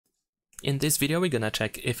In this video, we're gonna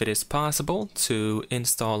check if it is possible to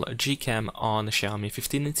install GCam on Xiaomi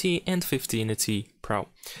 15T and 15T Pro.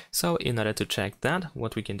 So in order to check that,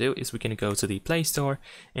 what we can do is we can go to the Play Store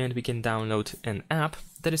and we can download an app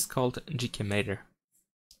that is called GCam.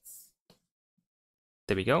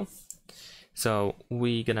 There we go. So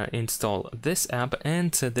we're gonna install this app,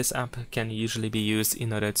 and this app can usually be used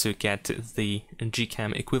in order to get the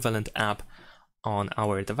GCam equivalent app on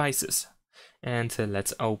our devices. And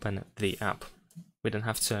let's open the app. We don't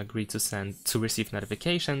have to agree to receive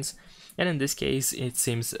notifications, and in this case it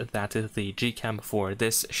seems that the GCam for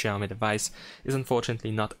this Xiaomi device is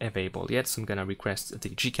unfortunately not available yet, so I'm gonna request the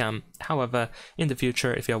GCam. However, in the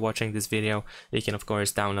future, if you're watching this video, you can of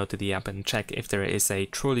course download the app and check if there is a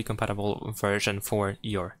truly compatible version for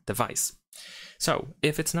your device. So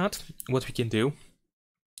if it's not, what we can do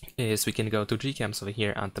is we can go to GCams over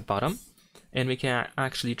here at the bottom, and we can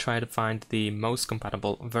actually try to find the most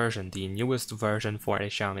compatible version, the newest version for a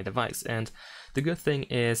Xiaomi device. And the good thing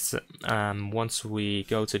is, once we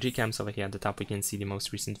go to GCams over here at the top, we can see the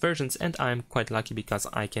most recent versions, and I'm quite lucky because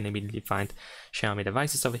I can immediately find Xiaomi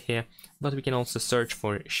devices over here, but we can also search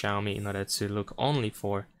for Xiaomi in order to look only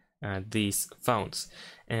for these phones.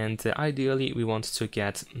 And ideally, we want to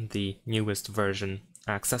get the newest version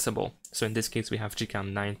accessible. So in this case, we have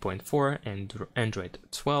GCam 9.4 and Android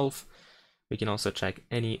 12. We can also check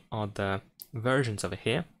any other versions over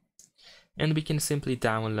here, and we can simply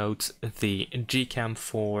download the GCam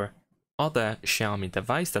for other Xiaomi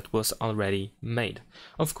device that was already made.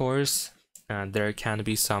 Of course, there can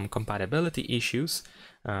be some compatibility issues.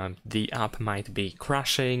 The app might be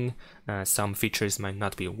crashing, some features might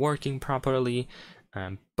not be working properly,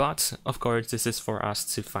 but of course this is for us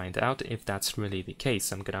to find out if that's really the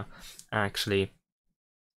case. I'm gonna actually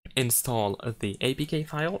install the APK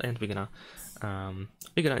file, and we're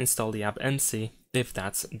gonna install the app and see if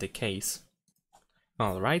that's the case.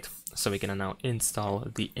 Alright, so we're gonna now install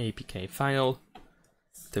the APK file.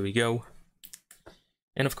 There we go.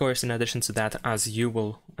 And of course, in addition to that, as you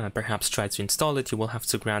will perhaps try to install it, you will have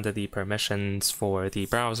to grant the permissions for the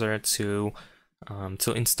browser to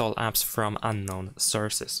install apps from unknown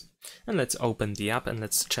sources. And let's open the app and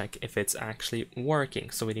let's check if it's actually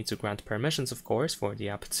working. So we need to grant permissions, of course, for the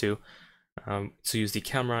app to use the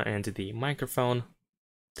camera and the microphone.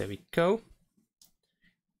 There we go.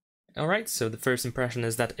 Alright, so the first impression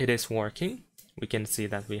is that it is working. We can see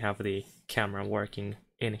that we have the camera working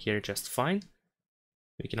in here just fine.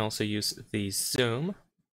 We can also use the zoom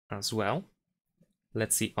as well.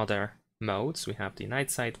 Let's see other modes. We have the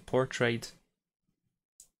night sight, portrait.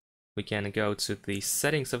 We can go to the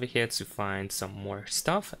settings over here to find some more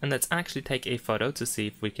stuff, and let's actually take a photo to see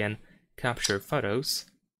if we can capture photos.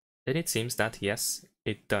 And it seems that yes,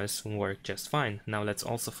 it does work just fine. Now let's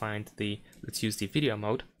also let's use the video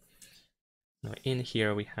mode. Now in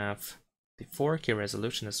here we have the 4K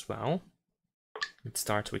resolution as well. Let's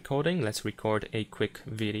start recording. Let's record a quick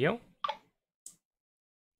video.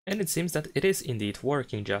 And it seems that it is indeed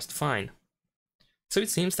working just fine. So it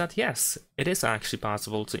seems that yes, it is actually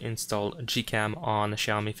possible to install GCam on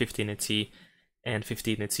Xiaomi 15T and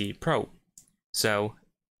 15T Pro. So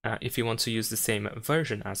if you want to use the same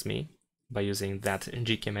version as me by using that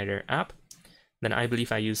GCam app, then I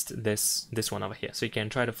believe I used this one over here. So you can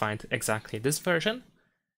try to find exactly this version,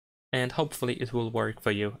 and hopefully it will work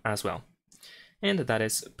for you as well. And that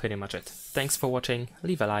is pretty much it. Thanks for watching,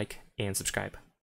 leave a like and subscribe.